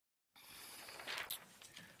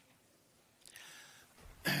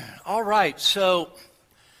All right, so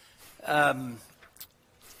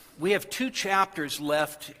we have 2 chapters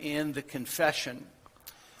left in the confession,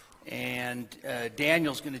 and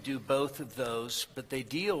Daniel's going to do both of those, but they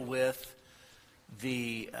deal with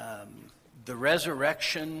the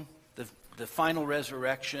resurrection, the final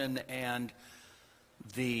resurrection, and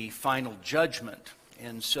the final judgment.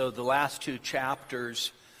 And so the last 2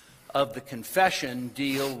 chapters of the confession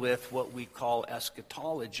deal with what we call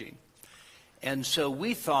eschatology. And so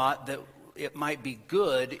we thought that it might be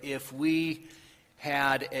good if we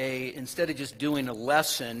had instead of just doing a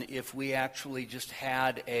lesson, if we actually just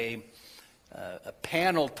had a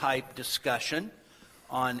panel type discussion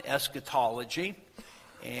on eschatology.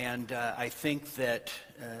 And I think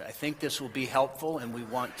this will be helpful, and we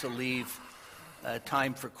want to leave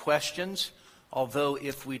time for questions. Although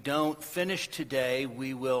if we don't finish today,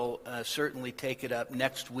 we will certainly take it up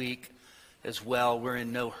next week as well. We're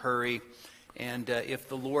in no hurry. And if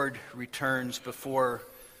the Lord returns before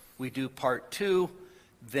we do part 2,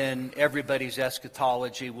 then everybody's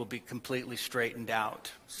eschatology will be completely straightened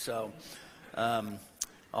out. So,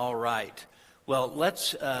 all right. Well,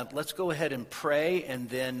 let's go ahead and pray, and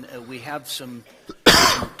then we have some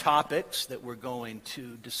topics that we're going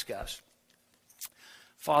to discuss.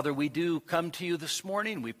 Father, we do come to you this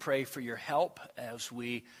morning. We pray for your help as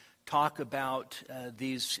we talk about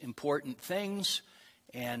these important things,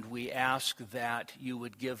 and we ask that you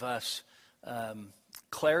would give us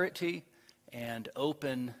clarity and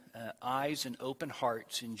open eyes and open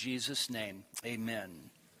hearts. In Jesus' name, amen.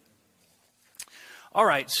 All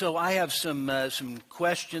right, so I have some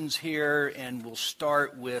questions here, and we'll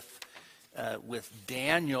start with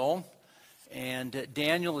Daniel. And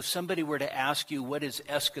Daniel, if somebody were to ask you what is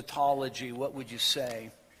eschatology, what would you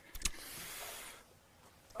say?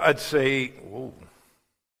 I'd say,